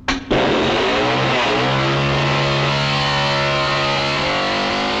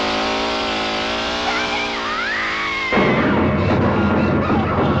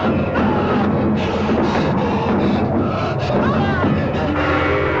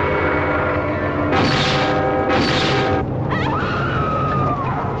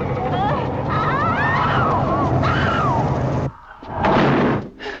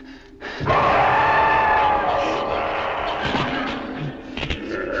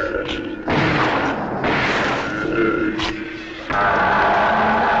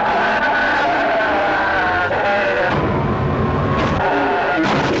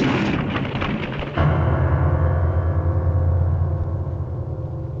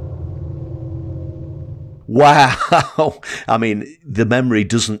 Wow. I mean, the memory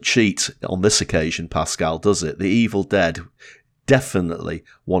doesn't cheat on this occasion, Pascal, does it? The Evil Dead, definitely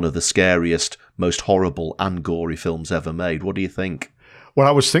one of the scariest, most horrible and gory films ever made. What do you think? Well,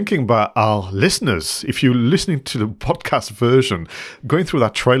 I was thinking about our listeners. If you're listening to the podcast version, going through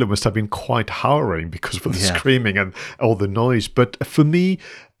that trailer must have been quite harrowing because of the screaming and all the noise. But for me,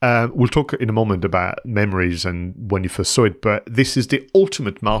 we'll talk in a moment about memories and when you first saw it, but this is the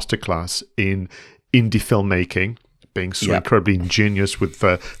ultimate masterclass in indie filmmaking, being so incredibly ingenious with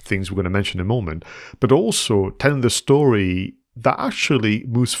things we're going to mention in a moment, but also telling the story that actually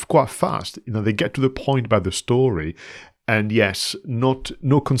moves quite fast. You know, they get to the point about the story. And yes, no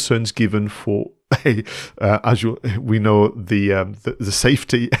concerns given for, we know, the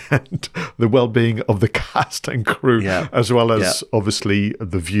safety and the well-being of the cast and crew, as well as obviously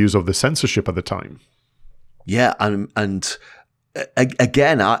the views of the censorship at the time. Yeah, and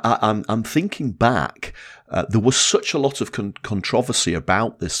again, I'm thinking back. There was such a lot of controversy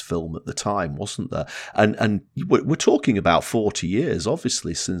about this film at the time, wasn't there? And we're talking about 40 years,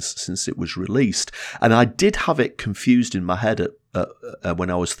 obviously, since it was released. And I did have it confused in my head when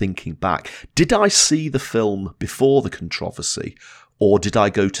I was thinking back. Did I see the film before the controversy, or did I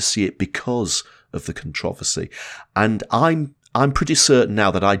go to see it because of the controversy? And I'm pretty certain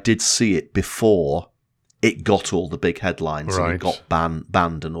now that I did see it before it got all the big headlines and it got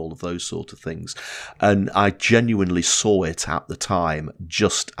banned and all of those sort of things. And I genuinely saw it at the time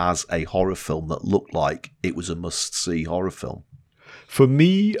just as a horror film that looked like it was a must-see horror film. For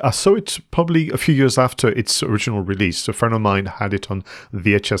me, I saw it probably a few years after its original release. A friend of mine had it on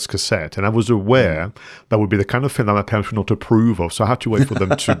VHS cassette, and I was aware that would be the kind of thing that my parents would not approve of, so I had to wait for them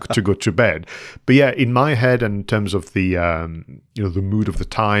to go to bed. But yeah, in my head, and in terms of the the mood of the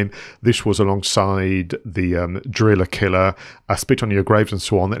time, this was alongside the Driller Killer, Spit on Your Graves, and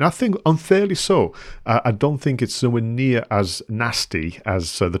so on. And I think unfairly so. I don't think it's nowhere near as nasty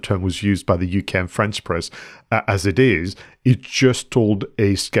as the term was used by the UK and French press as it is. It just told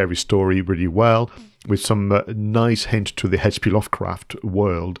a scary story really well, with some nice hint to the H.P. Lovecraft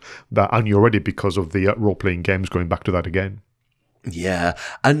world that I knew already because of the role-playing games, going back to that again. Yeah,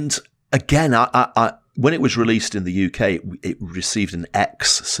 and again, I when it was released in the UK, it received an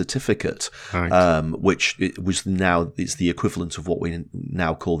X certificate, which it's the equivalent of what we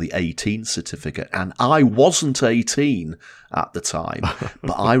now call the 18 certificate. And I wasn't 18 at the time,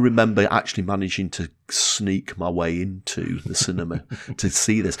 but I remember actually managing to sneak my way into the cinema to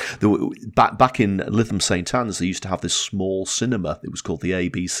see this. Back in Lytham St Anne's, they used to have this small cinema. It was called the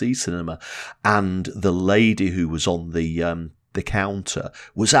ABC Cinema, and the lady who was on the counter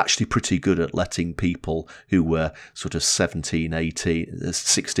was actually pretty good at letting people who were sort of 16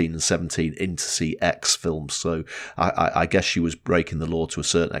 and 17 in to see X films. So I guess she was breaking the law to a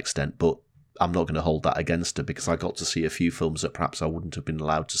certain extent, but I'm not going to hold that against her because I got to see a few films that perhaps I wouldn't have been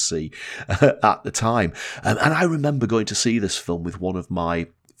allowed to see at the time. And I remember going to see this film with one of my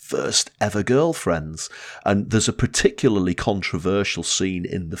first ever girlfriends, and there's a particularly controversial scene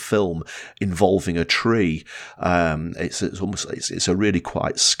in the film involving a tree. It's a really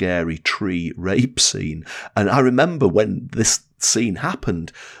quite scary tree rape scene, and I remember when this scene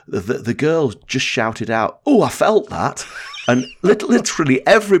happened, the girl just shouted out, "Oh, I felt that!" And literally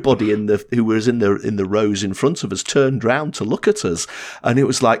everybody who was in the rows in front of us turned round to look at us, and it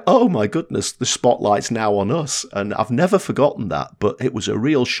was like, oh my goodness, the spotlight's now on us. And I've never forgotten that, but it was a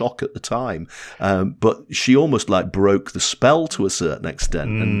real shock at the time. But she almost like broke the spell to a certain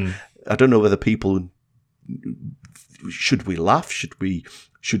extent, and I don't know whether people should we laugh, should we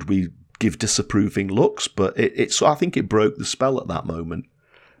give disapproving looks, but I think it broke the spell at that moment.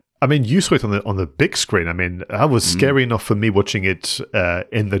 I mean, you saw it on the big screen. I mean, that was scary enough for me watching it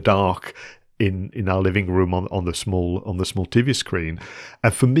in the dark in our living room on the small TV screen.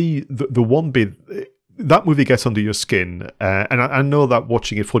 And for me, the one bit that movie gets under your skin, and I know that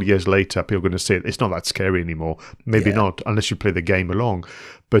watching it 40 years later, people are going to say it's not that scary anymore. Maybe not, unless you play the game along.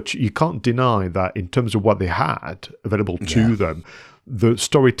 But you can't deny that in terms of what they had available to them, the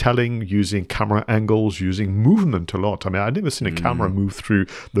storytelling, using camera angles, using movement a lot. I mean, I'd never seen a camera move through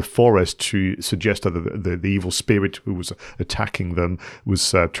the forest to suggest that the evil spirit who was attacking them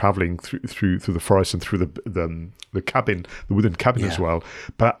was traveling through the forest and through the cabin, the wooden cabin as well.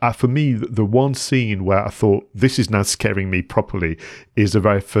 But for me, the one scene where I thought, this is now scaring me properly, is the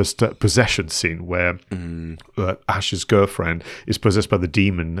very first possession scene where Ash's girlfriend is possessed by the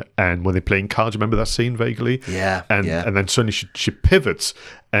demon, and when they're playing cards, remember that scene vaguely? Yeah. And then suddenly she pivots,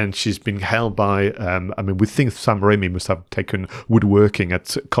 and she's been held by, we think Sam Raimi must have taken woodworking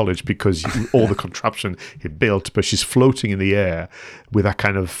at college because all the contraption he built, but she's floating in the air with that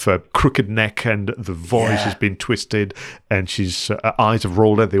kind of crooked neck, and the voice has been twisted, and she's her eyes have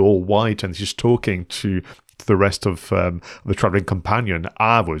rolled out, they're all white, and she's talking to the rest of the traveling companion.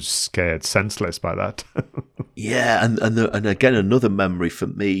 I was scared senseless by that. Yeah, and again, another memory for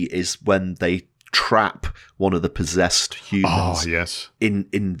me is when they trap one of the possessed humans in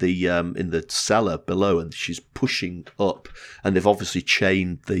the cellar below, and she's pushing up, and they've obviously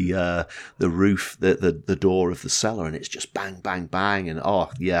chained the roof, the door of the cellar, and it's just bang, bang, bang, and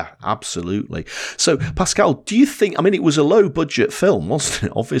absolutely. So Pascal, do you think, it was a low budget film,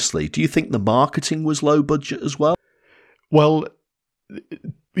 wasn't it? Obviously, do you think the marketing was low budget as well? Well,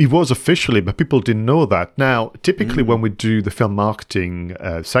 it was officially, but people didn't know that. Now, typically when we do the film marketing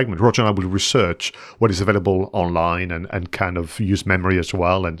segment, Roger and I will research what is available online and kind of use memory as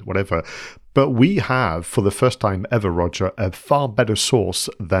well and whatever. But we have, for the first time ever, Roger, a far better source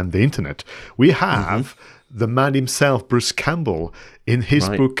than the internet. We have the man himself, Bruce Campbell. In his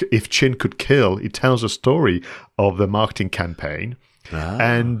book, If Chin Could Kill, he tells a story of the marketing campaign.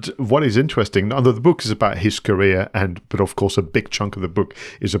 And what is interesting, now the book is about his career, but of course a big chunk of the book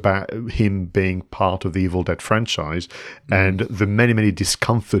is about him being part of the Evil Dead franchise and the many, many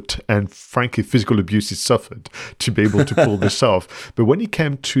discomfort and frankly physical abuse he suffered to be able to pull this off. But when he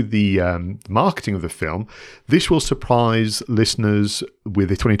came to the marketing of the film, this will surprise listeners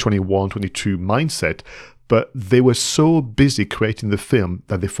with a 2021-22 mindset, but they were so busy creating the film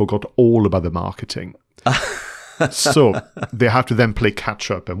that they forgot all about the marketing. So they have to then play catch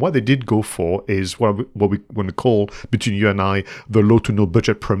up. And what they did go for is what we want to call, between you and I, the low to no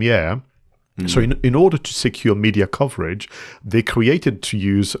budget premiere. So in order to secure media coverage, they created, to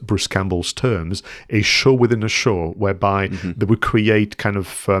use Bruce Campbell's terms, a show within a show, whereby they would create kind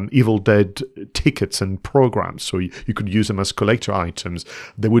of Evil Dead tickets and programs. So you could use them as collector items.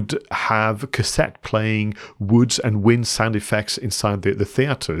 They would have cassette playing woods and wind sound effects inside the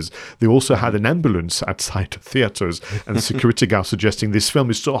theaters. They also had an ambulance outside the theaters and the security guard suggesting this film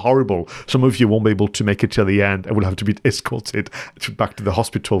is so horrible, some of you won't be able to make it till the end and will have to be escorted back to the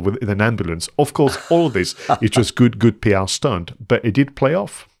hospital in an ambulance. Of course, all of this is just good PR stunt, but it did play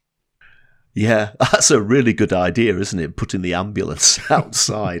off. Yeah, that's a really good idea, isn't it? Putting the ambulance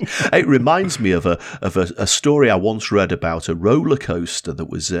outside. It reminds me of a story I once read about a roller coaster that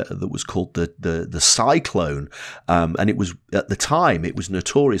was called the Cyclone, and it was, at the time, it was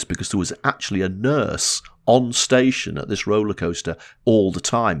notorious because there was actually a nurse on station at this roller coaster all the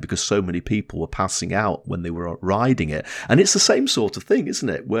time because so many people were passing out when they were riding it. And it's the same sort of thing, isn't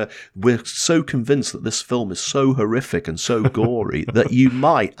it? Where we're so convinced that this film is so horrific and so gory that you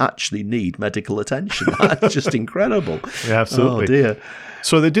might actually need medical attention. That's just incredible. Yeah, absolutely. Oh, dear.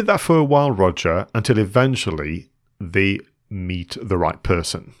 So they did that for a while, Roger, until eventually they meet the right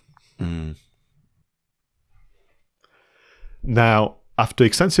person. Now, after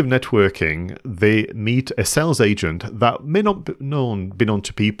extensive networking, they meet a sales agent that may not be known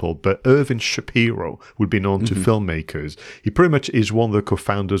to people, but Irvin Shapiro would be known to filmmakers. He pretty much is one of the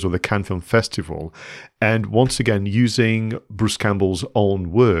co-founders of the Cannes Film Festival. And once again, using Bruce Campbell's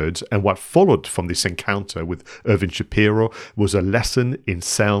own words, and what followed from this encounter with Irvin Shapiro was a lesson in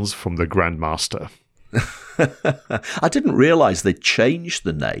sales from the Grandmaster. I didn't realise they'd changed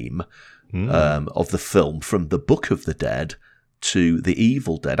the name of the film from The Book of the Dead to The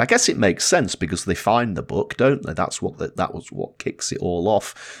Evil Dead. I guess it makes sense because they find the book, don't they? That was what kicks it all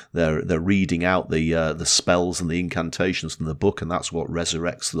off. They're reading out the spells and the incantations from the book, and that's what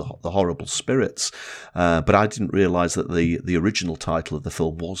resurrects the horrible spirits. But I didn't realise that the original title of the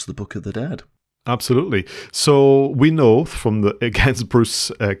film was The Book of the Dead. Absolutely. So we know from against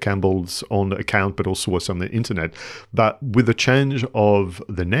Bruce Campbell's own account, but also what's on the internet, that with the change of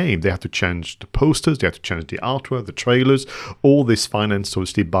the name, they have to change the posters, they have to change the artwork, the trailers, all this financed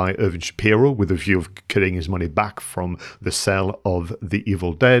obviously by Irvin Shapiro with a view of getting his money back from the sale of The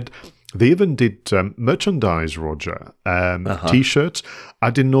Evil Dead. They even did merchandise, Roger, T-shirts. I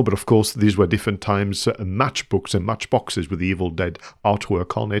didn't know, but of course, these were different times, matchbooks and matchboxes with the Evil Dead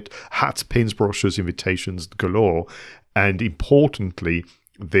artwork on it, hats, pins, brochures, invitations galore. And importantly,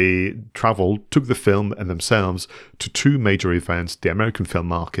 they took the film and themselves to two major events, the American Film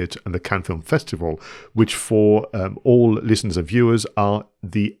Market and the Cannes Film Festival, which for all listeners and viewers are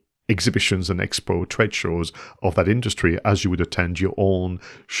the exhibitions and expo trade shows of that industry as you would attend your own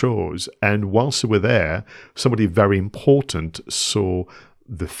shows. And whilst they were there, somebody very important saw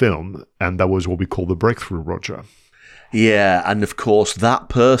the film, and that was what we call the breakthrough, Roger. Yeah, and of course that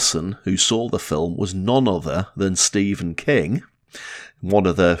person who saw the film was none other than Stephen King. one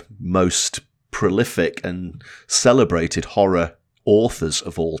of the most prolific and celebrated horror authors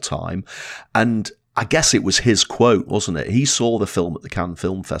of all time. And I guess it was his quote, wasn't it? He saw the film at the Cannes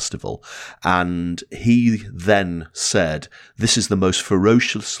Film Festival, and he then said, "This is the most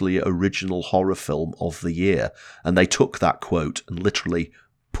ferociously original horror film of the year." And they took that quote and literally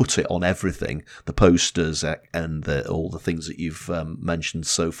put it on everything, the posters and all the things that you've mentioned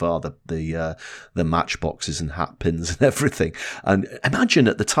so far, the matchboxes and hat pins and everything. And imagine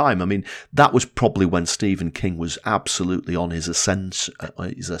at the time, I mean, that was probably when Stephen King was absolutely on his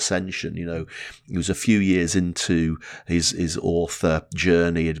ascension. You know, he was a few years into his author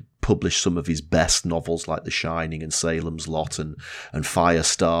journey. He'd published some of his best novels like The Shining and Salem's Lot and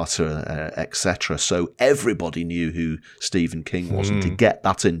Firestarter, etc. So everybody knew who Stephen King was, and to get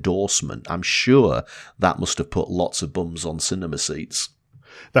that endorsement, I'm sure that must have put lots of bums on cinema seats.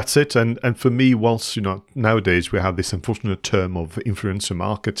 That's it. And for me, whilst, nowadays we have this unfortunate term of influencer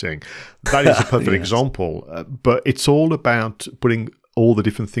marketing, that is a perfect example. But it's all about putting all the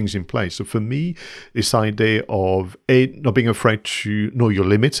different things in place. So for me, this idea of not being afraid to know your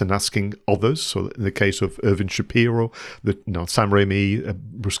limits and asking others. So in the case of Irvin Shapiro, Sam Raimi,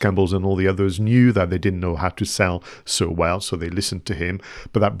 Bruce Campbell and all the others knew that they didn't know how to sell so well, so they listened to him.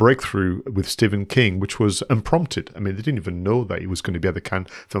 But that breakthrough with Stephen King, which was unprompted. I mean, they didn't even know that he was going to be at the Cannes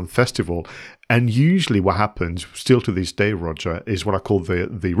Film Festival. And usually what happens, still to this day, Roger, is what I call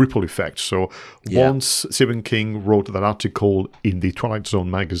the ripple effect. So once Stephen King wrote that article in the Twilight Zone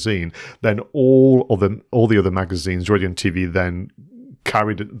magazine, then all the other magazines, radio and TV, then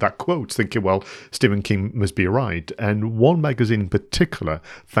carried that quote, thinking, well, Stephen King must be right. And one magazine in particular,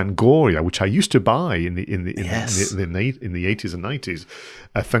 Fangoria, which I used to buy in the 80s and 90s,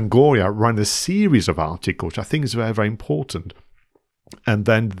 Fangoria ran a series of articles, which I think is very, very important. And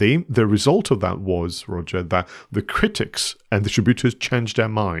then the result of that was, Roger, that the critics and distributors changed their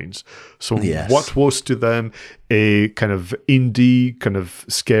minds. So what was to them a kind of indie, kind of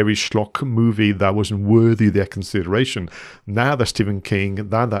scary schlock movie that wasn't worthy of their consideration, now that Stephen King,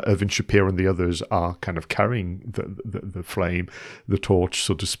 now that Irvin Shapiro and the others are kind of carrying the flame, the torch,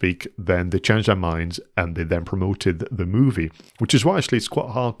 so to speak, then they changed their minds and they then promoted the movie, which is why actually it's quite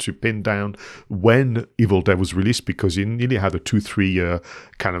hard to pin down when Evil Dead was released, because you nearly had a 2-3 year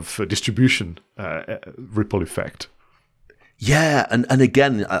kind of distribution ripple effect. Yeah, and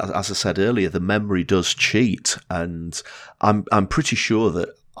again, as I said earlier, the memory does cheat, and I'm pretty sure that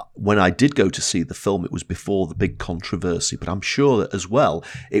when I did go to see the film, it was before the big controversy, but I'm sure that as well,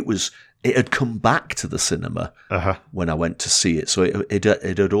 it had come back to the cinema when I went to see it. So it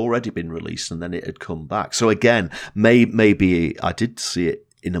had already been released, and then it had come back. So again, maybe I did see it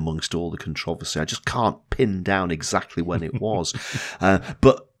in amongst all the controversy. I just can't pin down exactly when it was.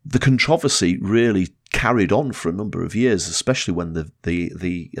 But the controversy really carried on for a number of years, especially when the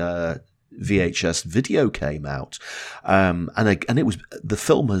VHS video came out, and it was, the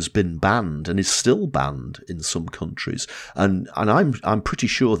film has been banned and is still banned in some countries, and I'm pretty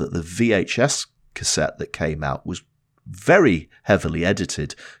sure that the VHS cassette that came out was very heavily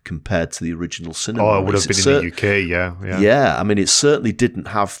edited compared to the original cinema. Oh, it would have been in the UK, yeah. Yeah, I mean, it certainly didn't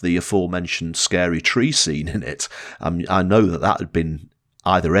have the aforementioned scary tree scene in it. I know that had been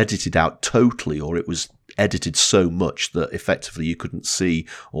either edited out totally, or it was edited so much that effectively you couldn't see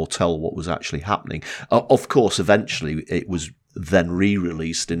or tell what was actually happening. Of course, eventually it was then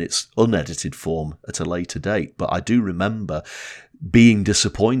re-released in its unedited form at a later date. But I do remember being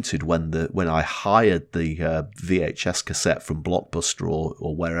disappointed when I hired the VHS cassette from Blockbuster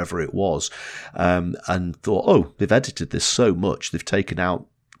or wherever it was, and thought, oh, they've edited this so much, they've taken out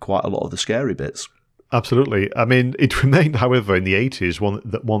quite a lot of the scary bits. Absolutely. I mean, it remained, however, in the 80s,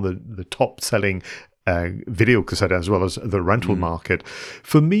 one of the top-selling video cassette as well as the rental market.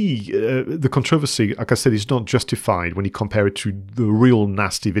 For me, the controversy, like I said, is not justified when you compare it to the real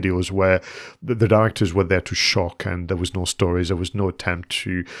nasty videos where the directors were there to shock and there was no stories, there was no attempt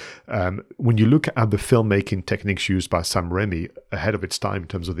to... when you look at the filmmaking techniques used by Sam Raimi ahead of its time in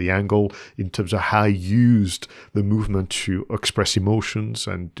terms of the angle, in terms of how he used the movement to express emotions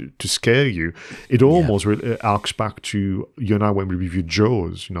and to scare you, it almost arcs back to you and I when we reviewed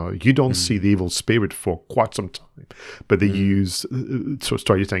Jaws. You don't see the evil spirit for quite some time, but they use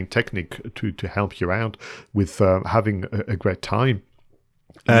storytelling technique to help you out with having a great time.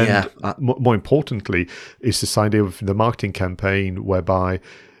 And more importantly, is this idea of the marketing campaign whereby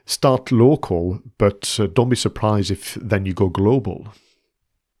start local, but don't be surprised if then you go global.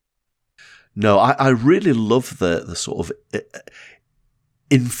 No, I really love the sort of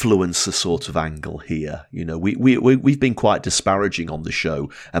influencer sort of angle here. You know, we've been quite disparaging on the show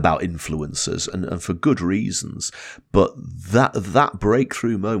about influencers, and for good reasons. But that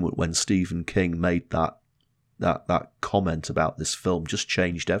breakthrough moment when Stephen King made that comment about this film just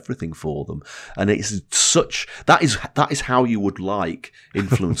changed everything for them. And it's that is how you would like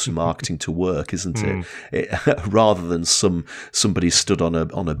influencer marketing to work, isn't it? Rather than somebody stood on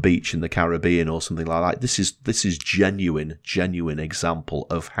a beach in the Caribbean or something like that. This is genuine example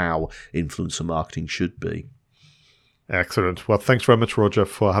of how influencer marketing should be. Excellent. Well, thanks very much, Roger,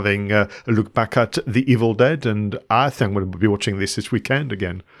 for having a look back at The Evil Dead, and I think we'll be watching this weekend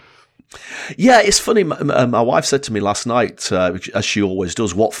again. Yeah, it's funny. My wife said to me last night, as she always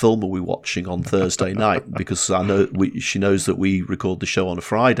does, "What film are we watching on Thursday night?" Because I know she knows that we record the show on a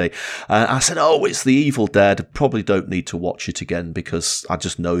Friday. I said, "Oh, it's The Evil Dead. Probably don't need to watch it again because I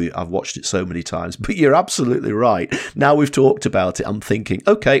just know I've watched it so many times." But you're absolutely right. Now we've talked about it, I'm thinking,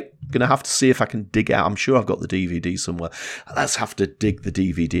 okay, going to have to see if I can dig out. I'm sure I've got the DVD somewhere. Let's have to dig the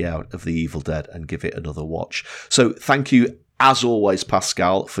DVD out of The Evil Dead and give it another watch. So thank you, as always,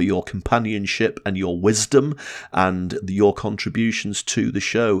 Pascal, for your companionship and your wisdom and your contributions to the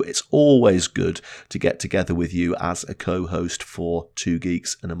show. It's always good to get together with you as a co-host for Two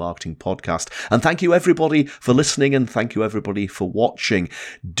Geeks and a Marketing Podcast. And thank you, everybody, for listening, and thank you, everybody, for watching.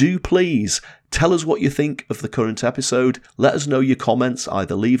 Do please tell us what you think of the current episode. Let us know your comments.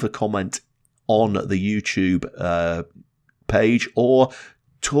 Either leave a comment on the YouTube page or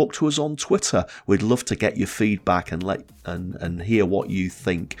talk to us on Twitter. We'd love to get your feedback and hear what you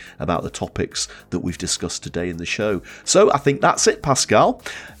think about the topics that we've discussed today in the show. So I think that's it, Pascal.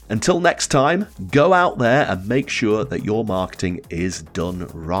 Until next time, go out there and make sure that your marketing is done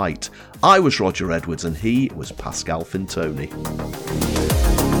right. I was Roger Edwards and he was Pascal Fintoni.